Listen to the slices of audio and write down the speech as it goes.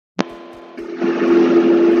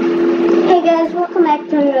welcome back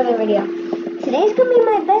to another video. Today's gonna be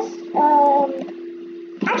my best,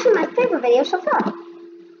 actually my favorite video so far.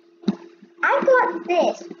 I got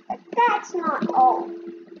this, but that's not all.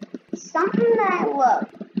 Something that I love,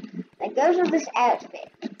 that goes with this outfit.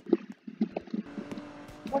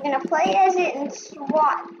 We're gonna play as it in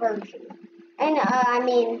SWAT version. And, I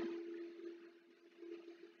mean,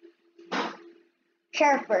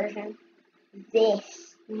 sheriff version.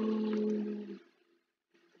 This.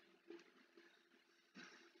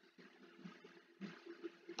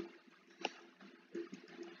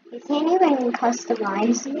 You can't even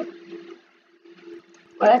customize it.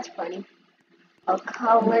 Well, that's funny. A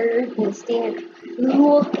color and standard.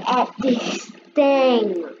 Look at this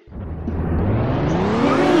thing.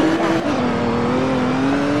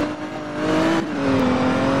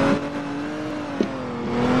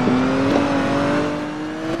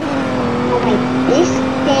 This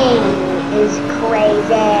thing is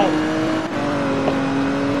crazy.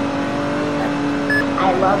 I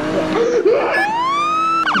love it.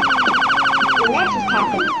 And that just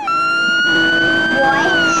happened.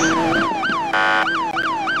 What?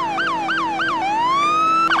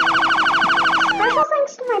 Special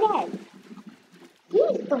thanks to my dad.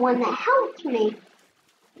 He's the one that helped me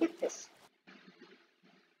get this.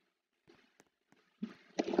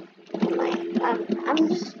 I'm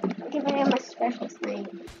just giving him a special thing.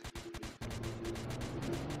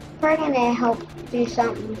 We're gonna help do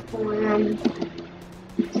something for him.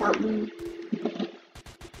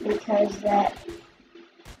 Because that.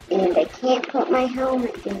 And I can't put my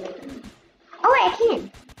helmet in. Oh wait, I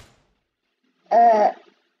can.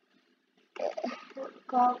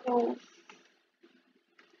 Goggles.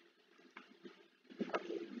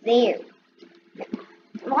 There.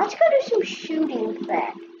 Let's go do some shooting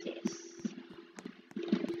practice.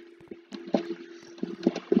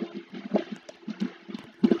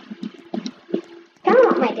 Kind of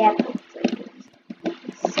what my dad went through.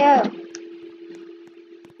 So.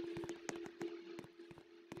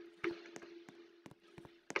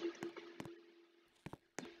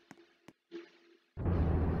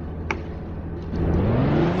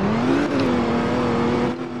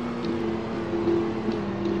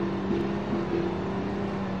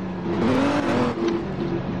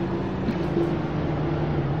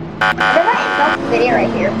 I might stop the video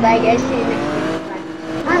right here, but I guess see you next time.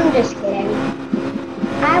 I'm just kidding.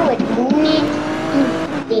 I would need to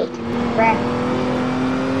eat breakfast.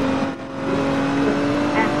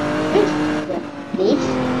 This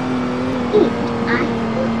eat. I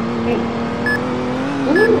drink.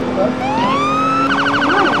 You look at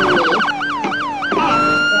mommy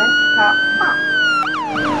extra hot.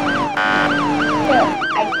 So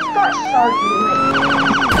I just got sergeant in my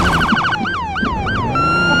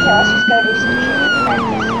Okay, let's just go do some shooting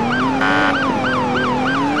practice.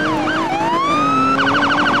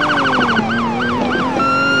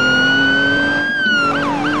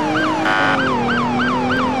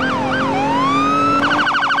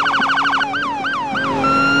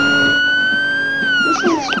 This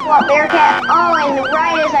is SWAT Bearcat. Oh, and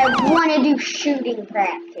right as I want to do shooting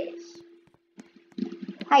practice.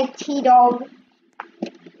 Hi, T-Dog.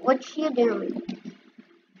 What you doing?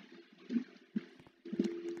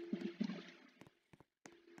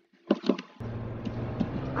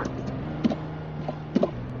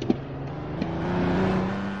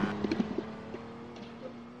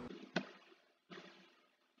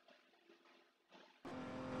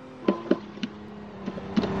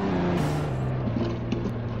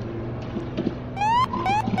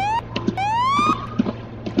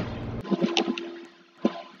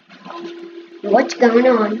 What's going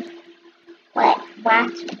on? What?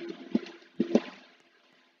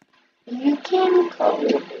 You can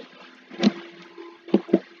close it.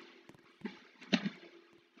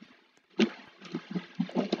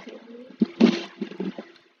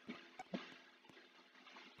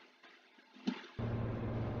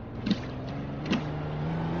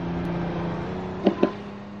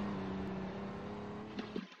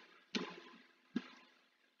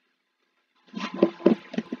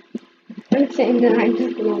 I'm saying that I'm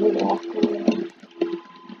just gonna walk away.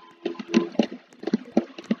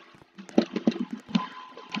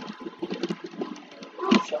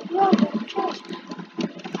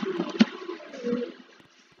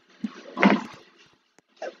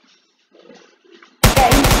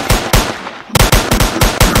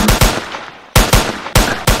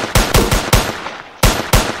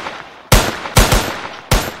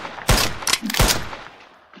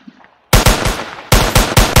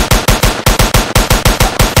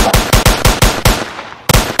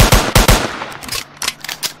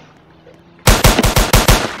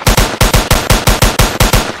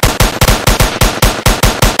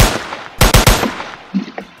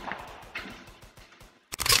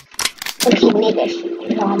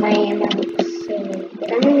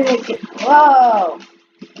 Whoa!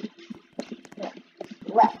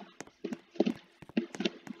 What?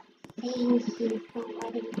 Thank you for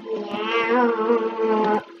letting me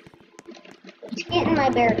out. Let's get in my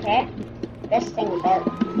bear cat. Best thing about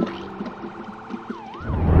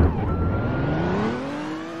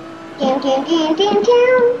down, down, down, down, down,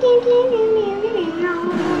 down, down, down,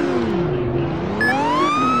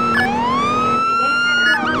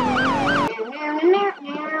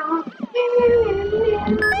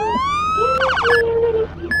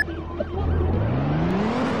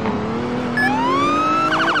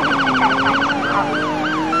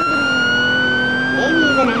 maybe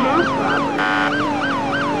even a house robbery.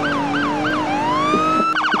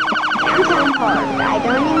 Sounds hard. I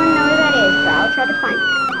don't even know where that is, but I'll try to find it.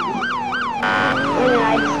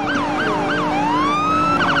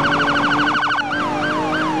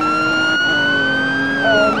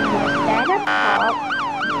 Was that a cop?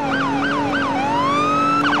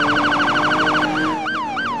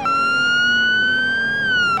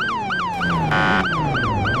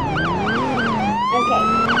 Okay.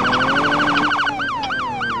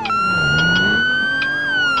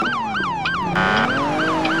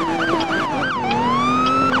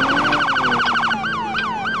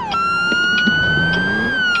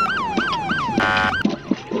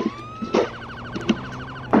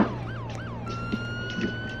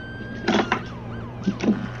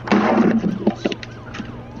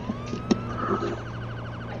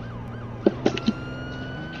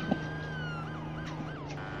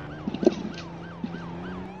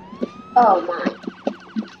 Oh my.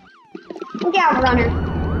 Look out, runner.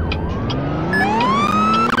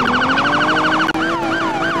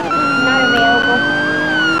 Not available.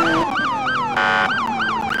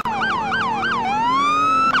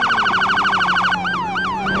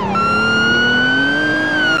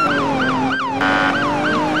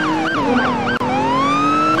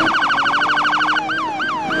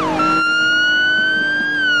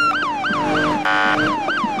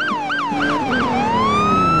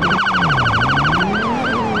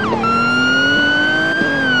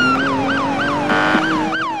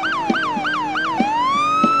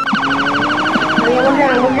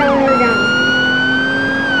 We're down.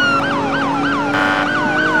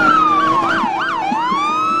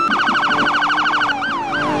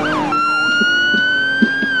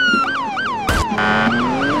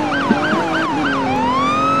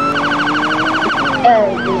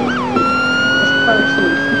 This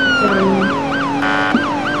person's done.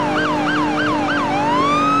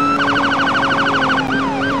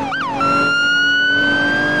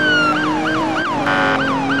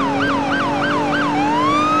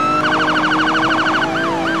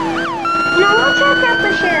 Check out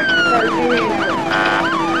the sheriff's version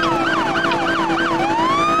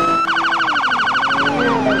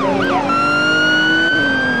another video.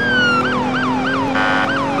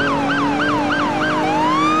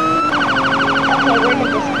 Okay, where did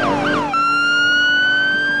this go?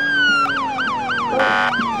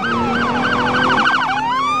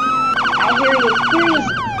 I hear you.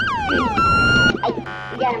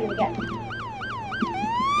 We got him.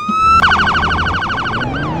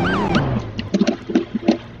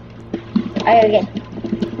 Alright, again.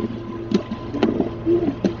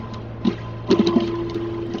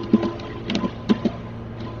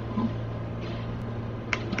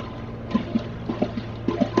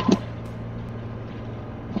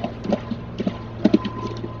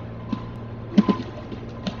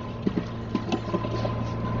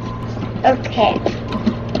 Okay.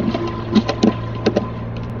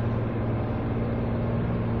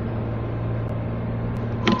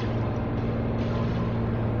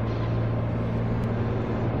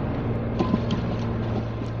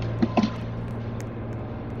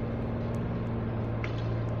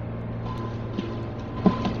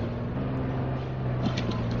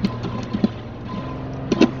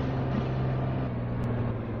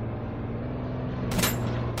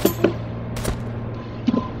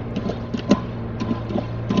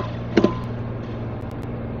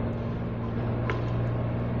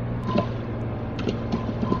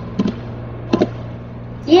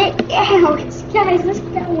 Yeah, guys, let's go.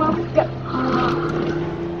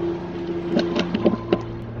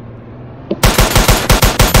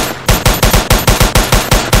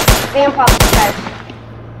 Damn, pop, guys.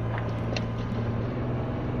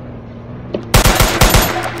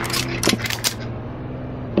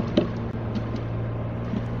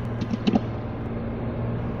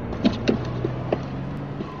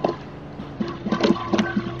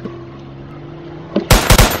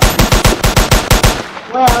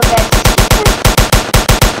 Well, that's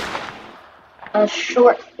a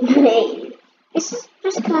short video. This is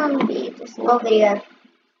just going to be just a little video.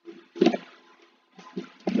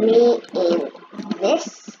 me in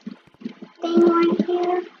this thing right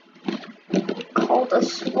here called a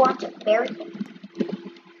SWAT barrier.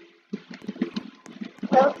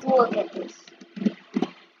 Let's look at this.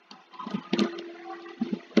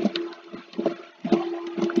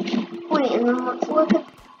 Wait, and then let's look at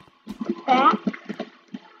the back.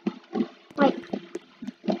 Wait,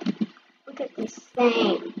 look at this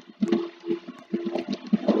thing.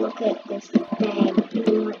 Look at this thing.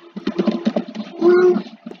 Well,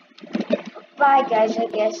 bye guys, I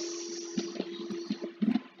guess.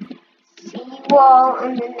 See you all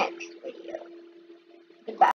in the next